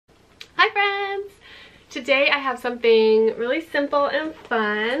Hi friends! Today I have something really simple and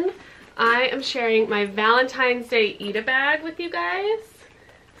fun. I am sharing my Valentine's Day eat-a-bag with you guys.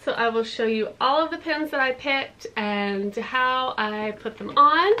 So I will show you all of the pins that I picked and how I put them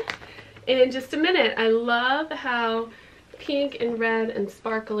on in just a minute. I love how pink and red and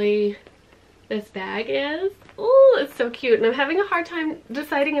sparkly this bag is. Oh, it's so cute. And I'm having a hard time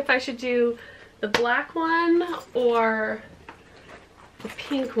deciding if I should do the black one or the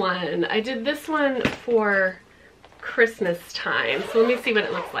pink one. I did this one for Christmas time, so let me see what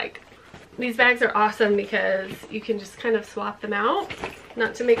it looks like. These bags are awesome because you can just kind of swap them out.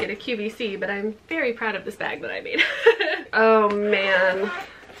 Not to make it a QVC, but I'm very proud of this bag that I made. Oh man.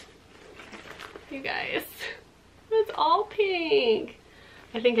 You guys, it's all pink.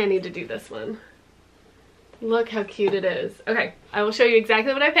 I think I need to do this one. Look how cute it is. Okay, I will show you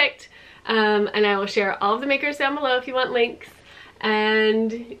exactly what I picked, and I will share all of the makers down below if you want links.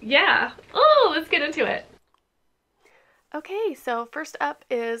 And yeah, oh, let's get into it. Okay, so first up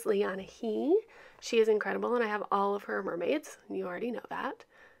is Liana Hee. She is incredible, and I have all of her mermaids. You already know that.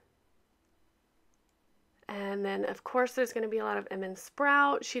 And then, of course, there's going to be a lot of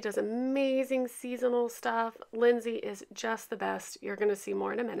Sprout. She does amazing seasonal stuff. Lindsay is just the best. You're going to see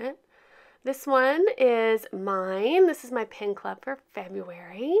more in a minute. This one is mine. This is my pin club for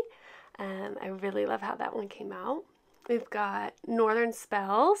February. I really love how that one came out. We've got Northern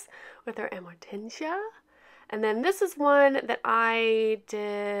Spells with her Amortentia. And then this is one that I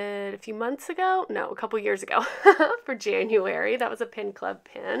did a few months ago. No, a couple years ago for January. That was a pin club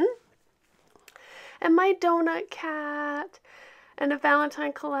pin. And my donut cat. And a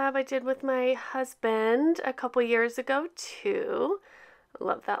Valentine collab I did with my husband a couple years ago too.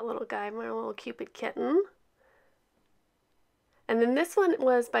 Love that little guy, my little Cupid kitten. And then this one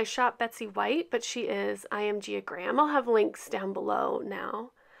was by Shop Betsy White, but she is I Am Gia Graham. I'll have links down below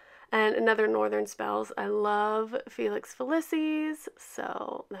now. And another Northern Spells. I love Felix Felicis,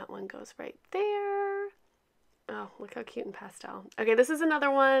 so that one goes right there. Oh, look how cute and pastel. Okay, this is another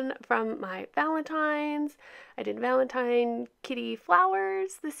one from my Valentines. I did Valentine kitty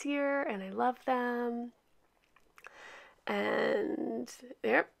flowers this year, and I love them. And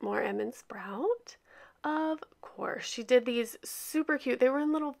there, more Sprout. Of course, she did these super cute. They were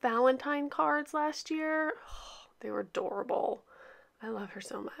in little Valentine cards last year. Oh, they were adorable. I love her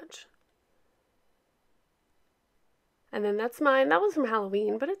so much. And then that's mine. That was from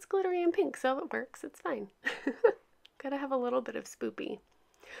Halloween, but it's glittery and pink, so it works. It's fine. Gotta have a little bit of spoopy.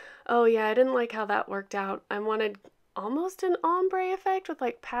 Oh yeah, I didn't like how that worked out. I wanted almost an ombre effect with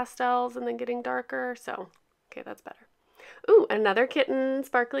like pastels and then getting darker, so okay, that's better. Ooh, another kitten,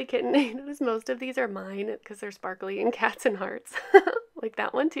 sparkly kitten. You notice most of these are mine because they're sparkly and cats and hearts. Like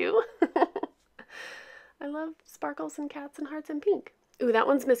that one too. I love sparkles and cats and hearts and pink. Ooh, that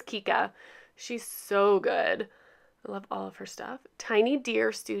one's Miss Kika. She's so good. I love all of her stuff. Tiny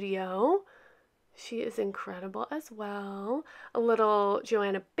Deer Studio. She is incredible as well. A little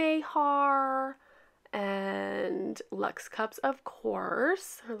Joanna Behar and LuxCups, of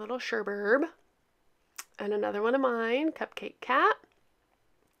course. Her little Sherburb. And another one of mine, Cupcake Cat.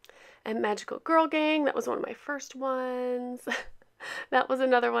 And Magical Girl Gang. That was one of my first ones. That was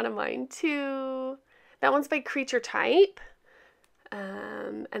another one of mine too. That one's by Creature Type.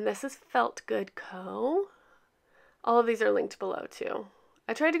 And this is Felt Good Co. All of these are linked below too.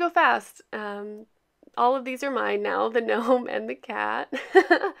 I tried to go fast. All of these are mine now. The gnome and the cat.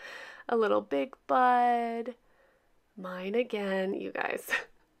 A little Big Bud. Mine again, you guys.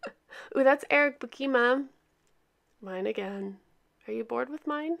 Ooh, that's Eric Bukima. Mine again. Are you bored with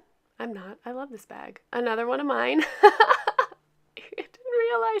mine? I'm not. I love this bag. Another one of mine. I didn't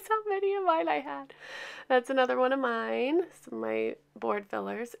realize how many of mine I had. That's another one of mine. Some of my board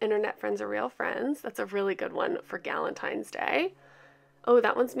fillers. Internet Friends Are Real Friends. That's a really good one for Valentine's Day. Oh,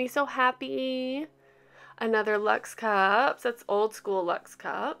 that one's Me So Happy. Another LuxCups. That's old school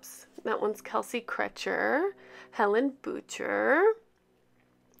LuxCups. That one's Kelsey Cretcher. Helen Bucher.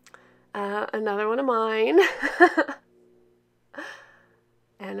 Another one of mine.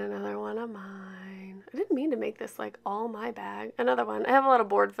 And another one of mine. I didn't mean to make this like all my bag. Another one. I have a lot of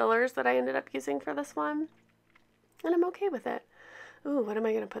board fillers that I ended up using for this one. And I'm okay with it. Ooh, what am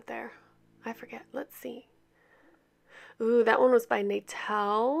I going to put there? I forget. Let's see. Ooh, that one was by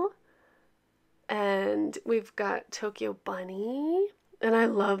Natel. And we've got Tokyo Bunnie. And I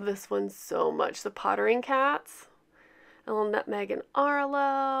love this one so much. The Pottering Cats. A little Nutmeg and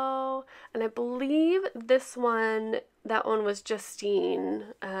Arlo. And I believe this one, that one was Justine.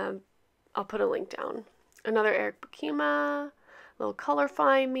 I'll put a link down. Another Eric Bukima. A little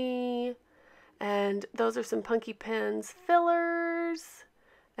Colourfyme. And those are some Punky Pins fillers.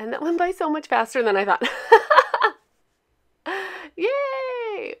 And that went by so much faster than I thought.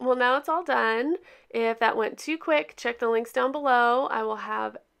 Yay! Well, now it's all done. If that went too quick, check the links down below. I will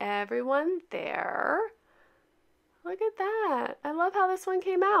have everyone there. Look at that. I love how this one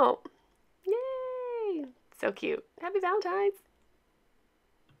came out. Yay! So cute. Happy Valentine's.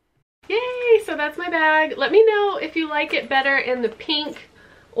 Yay! So that's my bag. Let me know if you like it better in the pink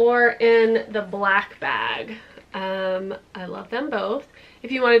or in the black bag. I love them both.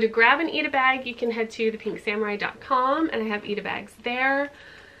 If you wanted to grab and eat a bag, you can head to thepinksamurai.com, and I have eat a bags there.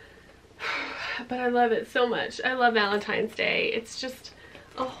 But I love it so much. I love Valentine's Day. It's just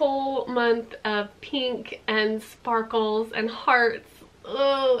a whole month of pink and sparkles and hearts.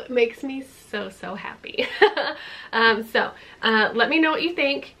 Oh, it makes me so, so happy. Let me know what you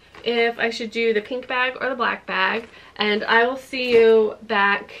think, if I should do the pink bag or the black bag, and I will see you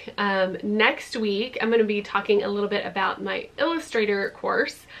back next week. I'm going to be talking a little bit about my Illustrator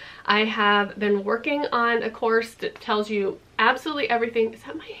course. I have been working on a course that tells you absolutely everything. Is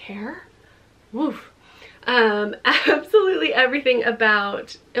that my hair? Woof. Absolutely everything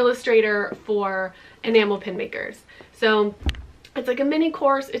about Illustrator for enamel pin makers. So it's like a mini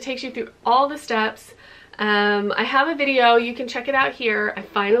course. It takes you through all the steps. I have a video, you can check it out here. I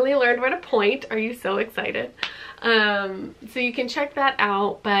finally learned where to point. Are you so excited? So you can check that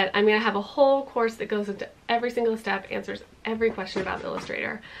out, but I'm going to have a whole course that goes into every single step, answers every question about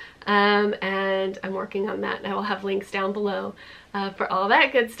Illustrator. And I'm working on that, and I will have links down below for all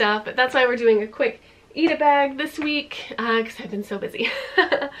that good stuff. But that's why we're doing a quick eat a bag this week, because I've been so busy,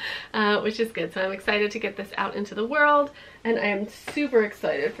 which is good. So I'm excited to get this out into the world, and I am super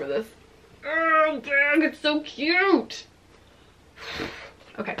excited for this. Oh, dang, it's so cute.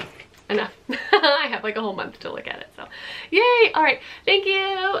 Okay, enough. I have like a whole month to look at it, so yay. All right, thank you,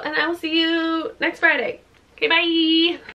 and I will see you next Friday. Okay, bye.